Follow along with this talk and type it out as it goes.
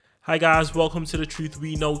Hi guys, welcome to the Truth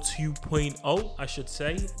We Know 2.0, I should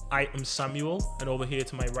say. I am Samuel, and over here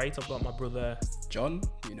to my right, I've got my brother John.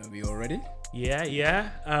 You know me already.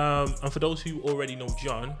 Yeah. And for those who already know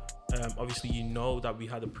John, obviously you know that we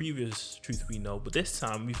had a previous Truth We Know, but this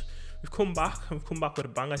time we've come back. We've come back with a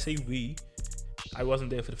bang. I say we. I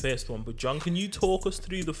wasn't there for the first one, but John, can you talk us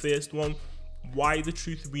through the first one? Why the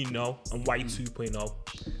Truth We Know and why 2.0?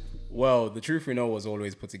 Well, the Truth We Know was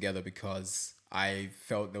always put together because I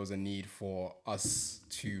felt there was a need for us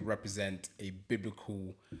to represent a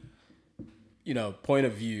biblical, point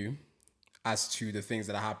of view as to the things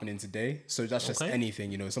that are happening today. So that's just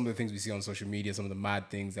anything, some of the things we see on social media, some of the mad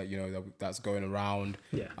things that, that's going around,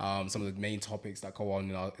 some of the main topics that go on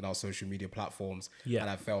in our social media platforms. Yeah. And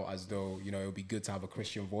I felt as though, it would be good to have a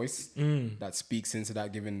Christian voice that speaks into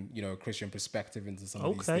that, giving, a Christian perspective into some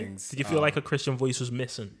of these things. Did you feel like a Christian voice was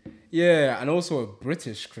missing? Yeah, and also a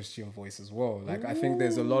British Christian voice as well. Like, I think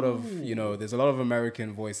there's a lot of, there's a lot of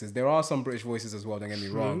American voices. There are some British voices as well, don't get me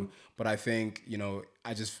wrong. But I think,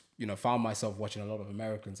 I just, found myself watching a lot of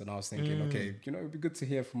Americans, and I was thinking, okay, it'd be good to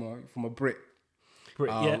hear from a Brit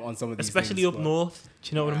on some of these especially things, up north. Do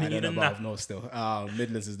you know what I mean? I don't know about up north still.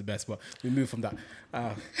 Midlands is the best, but we move from that.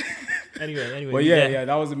 Anyway. Well, yeah,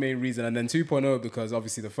 that was the main reason. And then 2.0, because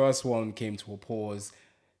obviously the first one came to a pause.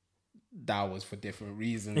 That was for different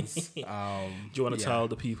reasons. Do you want to tell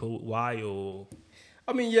the people why, or?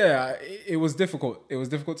 I mean, yeah, it was difficult. It was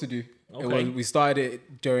difficult to do. Okay. We started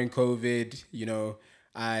it during COVID,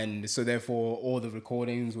 and so therefore all the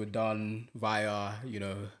recordings were done via,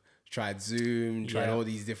 tried Zoom, tried all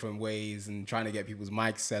these different ways, and trying to get people's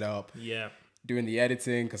mics set up. Yeah. Doing the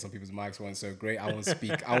editing, because some people's mics weren't so great. I won't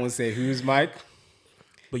speak. I won't say whose mic.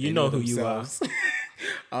 But you know who themselves. You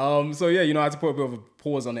are. So yeah, I had to put a bit of a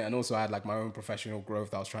pause on it, and also I had like my own professional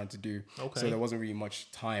growth that I was trying to do. Okay. So there wasn't really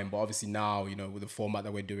much time, but obviously now, with the format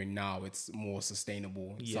that we're doing now, it's more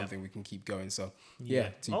sustainable. It's something we can keep going. So yeah,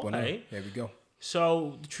 2.0. Okay. There we go.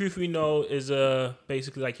 So the Truth We Know is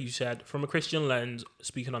basically, like you said, from a Christian lens,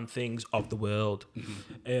 speaking on things of the world.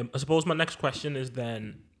 Mm-hmm. I suppose my next question is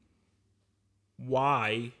then,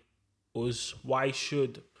 why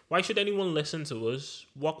should anyone listen to us?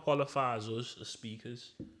 What qualifies us as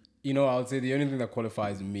speakers? I would say the only thing that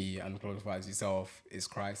qualifies me and qualifies yourself is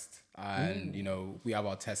Christ. And, we have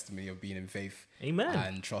our testimony of being in faith. Amen.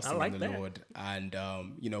 And trusting in the Lord. And,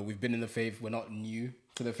 we've been in the faith. We're not new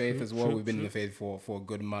to the faith as well. We've been in the faith for a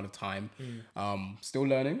good amount of time. Still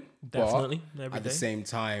learning. Definitely. But at the same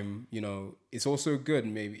time, it's also good.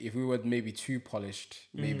 Maybe if we were too polished,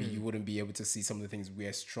 maybe you wouldn't be able to see some of the things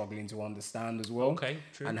we're struggling to understand as well. Okay,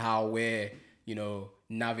 true. And how we're,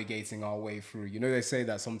 navigating our way through. They say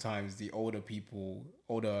that sometimes the older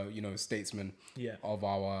statesmen of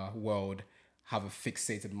our world have a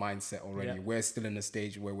fixated mindset already. Yeah. We're still in a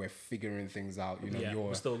stage where we're figuring things out.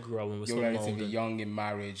 We're still growing. You're relatively young in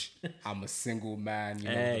marriage. I'm a single man.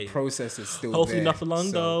 The process is still Hopefully there. Not for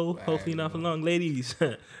long, though. Hopefully not for long. Ladies,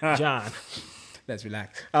 John. Let's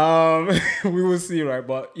relax. We will see, right?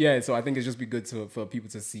 But yeah, so I think it's just be good for people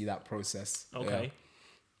to see that process. Okay.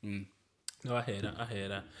 Yeah. No, I hear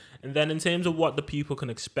that. And then in terms of what the people can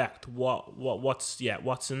expect, what's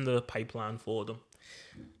in the pipeline for them?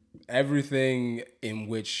 Everything in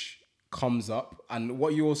which comes up, and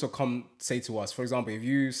what you also say to us. For example, if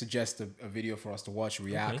you suggest a video for us to watch,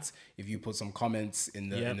 react, if you put some comments in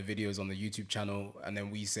the videos on the YouTube channel, and then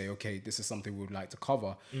we say, okay, this is something we would like to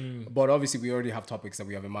cover. But obviously we already have topics that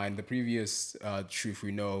we have in mind. The previous Truth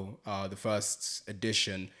We Know, the first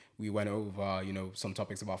edition, we went over, some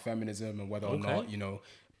topics about feminism and whether or not,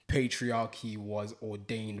 patriarchy was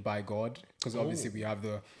ordained by God. Because obviously we have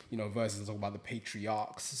the, verses that talk about the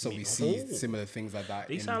patriarchs. So we see similar things like that.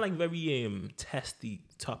 They sound like very testy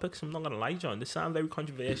topics. I'm not going to lie, John. They sound very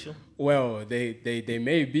controversial. Well, they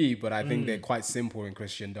may be, but I think they're quite simple in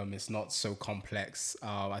Christendom. It's not so complex.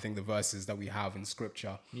 I think the verses that we have in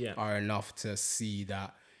scripture are enough to see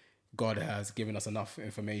that God has given us enough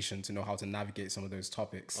information to know how to navigate some of those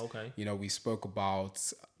topics. Okay. We spoke about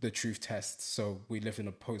the truth test. So we live in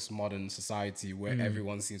a postmodern society where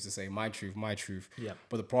everyone seems to say, my truth. Yeah.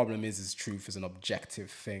 But the problem is truth is an objective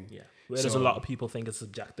thing. Yeah. Whereas a lot of people think it's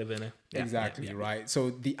subjective, innit? Yeah. Exactly, right? So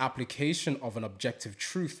the application of an objective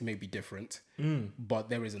truth may be different, but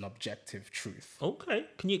there is an objective truth. Okay.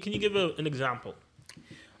 Can you give an example?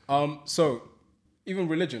 So even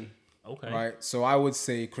religion. Okay. Right. So I would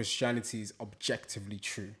say Christianity is objectively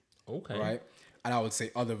true. Okay. Right. And I would say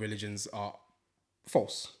other religions are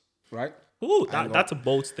false. Right. Ooh, that's a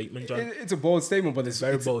bold statement, John. It's a bold statement, but it's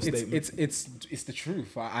very bold statement. It's the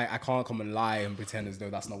truth. I can't come and lie and pretend as though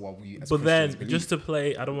that's not what we as But Christians then, believe. just to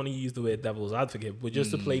play, I don't want to use the word devil's advocate, but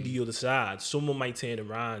just to play the other side, someone might turn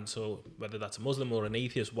around. So whether that's a Muslim or an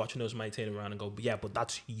atheist watching us might turn around and go, yeah, but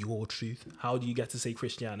that's your truth. How do you get to say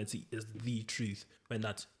Christianity is the truth when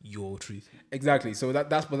that's your truth? Exactly. So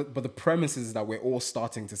but the premise is that we're all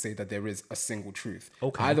starting to say that there is a single truth.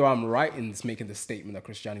 Okay. Either I'm right in making the statement that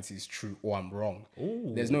Christianity is true, or I'm wrong.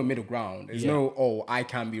 Ooh. There's no middle ground. There's no, I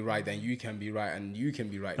can be right, then you can be right, and you can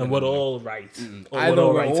be right. And we're all right. Either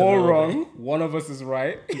we're all wrong, one of us is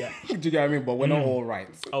right. Yeah. Do you get what I mean? But we're not all right.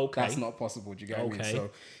 Okay. That's not possible. Do you get what I mean? Okay.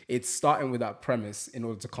 So it's starting with that premise in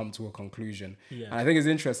order to come to a conclusion. Yeah. And I think it's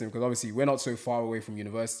interesting because obviously we're not so far away from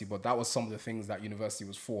university, but that was some of the things that university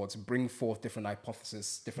was for, to bring forth different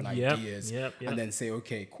hypotheses, different ideas, and then say,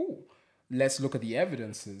 okay, cool. Let's look at the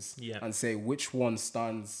evidences and say which one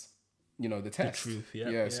stands, the test. The truth, Yeah.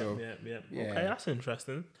 Okay, that's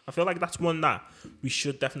interesting. I feel like that's one that we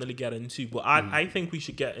should definitely get into. But I think we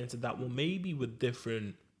should get into that one maybe with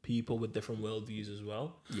different people with different worldviews as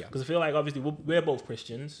well. Yeah. Because I feel like obviously we're both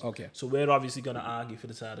Christians. Okay. So we're obviously going to argue for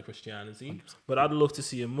the side of Christianity. 100%. But I'd love to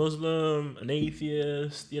see a Muslim, an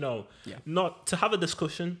atheist, not to have a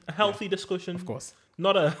discussion, a healthy discussion. Of course.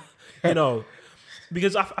 Not a,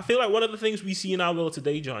 because I feel like one of the things we see in our world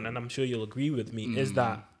today, John, and I'm sure you'll agree with me, is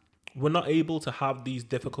that we're not able to have these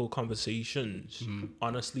difficult conversations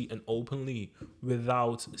honestly and openly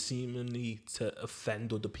without seemingly to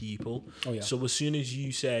offend other people. Oh, yeah. So as soon as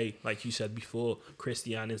you say, like you said before,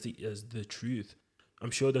 Christianity is the truth,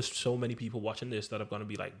 I'm sure there's so many people watching this that are going to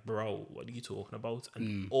be like, bro, what are you talking about?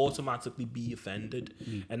 And automatically be offended.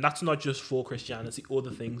 And that's not just for Christianity,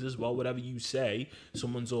 other things as well. Whatever you say,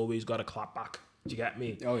 someone's always got to clap back. Do you get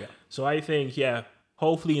me? Oh, yeah. So I think,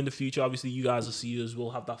 hopefully in the future, obviously you guys will see us, we'll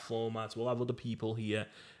have that format, we'll have other people here,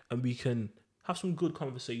 and we can have some good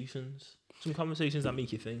conversations. Some conversations that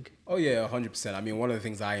make you think. Oh, yeah, 100%. I mean, one of the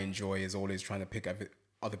things I enjoy is always trying to pick up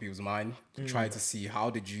other people's mind, try to see how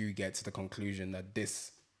did you get to the conclusion that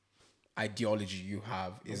this ideology you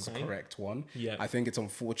have is the correct one. Yeah. I think it's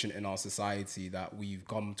unfortunate in our society that we've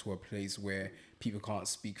come to a place where people can't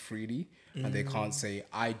speak freely and they can't say,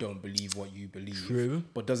 I don't believe what you believe. True.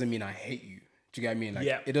 But doesn't mean I hate you. Do you get what I mean?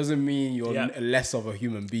 Like, it doesn't mean you're less of a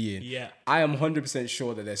human being. Yeah. I am 100%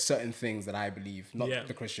 sure that there's certain things that I believe, not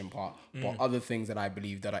the Christian part, but other things that I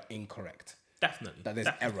believe that are incorrect. Definitely. That there's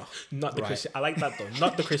error. Not the Christian. I like that though.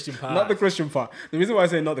 Not the Christian part. Not the Christian part. The reason why I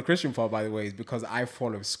say not the Christian part, by the way, is because I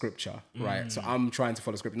follow scripture, right? So I'm trying to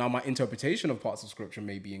follow scripture. Now, my interpretation of parts of scripture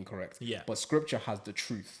may be incorrect. Yeah. But scripture has the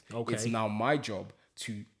truth. Okay. It's now my job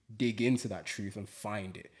to dig into that truth and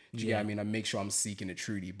find it. Do you get what I mean? And make sure I'm seeking it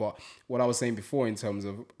truly. But what I was saying before in terms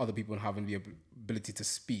of other people having the ability to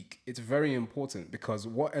speak, it's very important because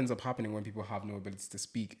what ends up happening when people have no ability to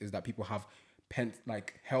speak is that people have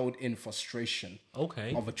held in frustration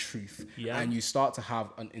of a truth. Yeah. And you start to have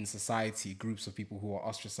in society groups of people who are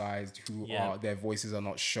ostracized, who are their voices are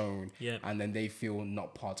not shown, and then they feel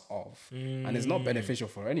not part of. And it's not beneficial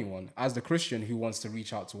for anyone. As the Christian who wants to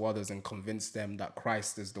reach out to others and convince them that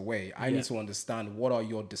Christ is the way, I need to understand what are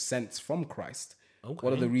your dissents from Christ. Okay.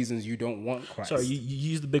 What are the reasons you don't want Christ? Sorry, you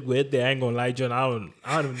used the big word there. I ain't gonna lie, John. I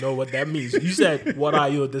don't even know what that means. You said, "What are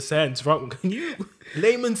your dissents from?" Can you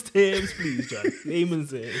layman's terms, please, John?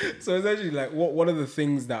 Layman's terms. So essentially, like, what are the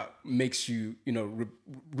things that makes you,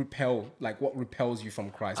 repel? Like, what repels you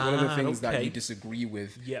from Christ? What are the things that you disagree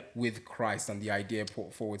with Christ and the idea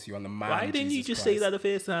put forward to you on the man? Why didn't you just say that the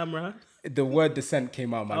first time, right? The word dissent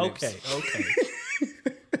came out of my lips. Okay.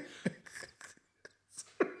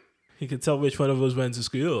 You can tell which one of us went to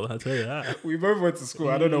school. I'll tell you that. We both went to school.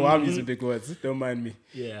 I don't know why I'm using big words. Don't mind me.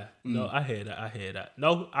 Yeah. No, I hear that.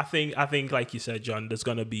 No, I think like you said, John, there's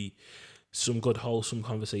gonna be some good wholesome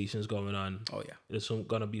conversations going on. Oh yeah. There's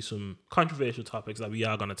gonna be some controversial topics that we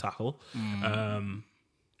are gonna tackle. And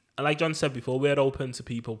like John said before, we're open to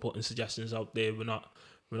people putting suggestions out there. We're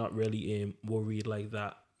not really worried like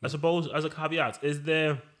that. I suppose as a caveat, is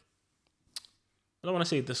there, I don't want to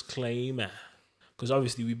say disclaimer, because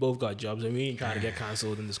obviously we both got jobs and we ain't trying to get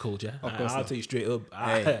cancelled in this culture. I'll tell you straight up,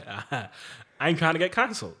 I ain't trying to get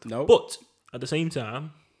cancelled. No. But at the same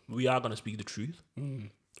time, we are going to speak the truth.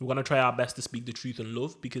 We're going to try our best to speak the truth in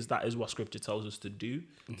love, because that is what scripture tells us to do,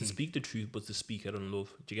 to speak the truth, but to speak it in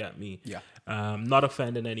love. Do you get me? Yeah. Not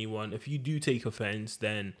offending anyone. If you do take offense,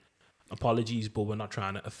 then apologies, but we're not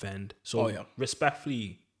trying to offend. So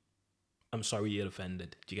respectfully, I'm sorry you're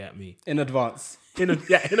offended. Do you get me? In advance. In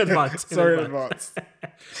advance. Sorry in advance.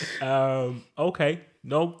 Okay.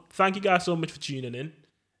 No, thank you guys so much for tuning in.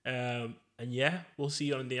 And we'll see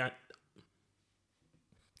you on the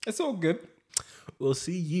It's all good. We'll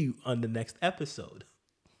see you on the next episode.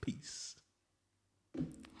 Peace.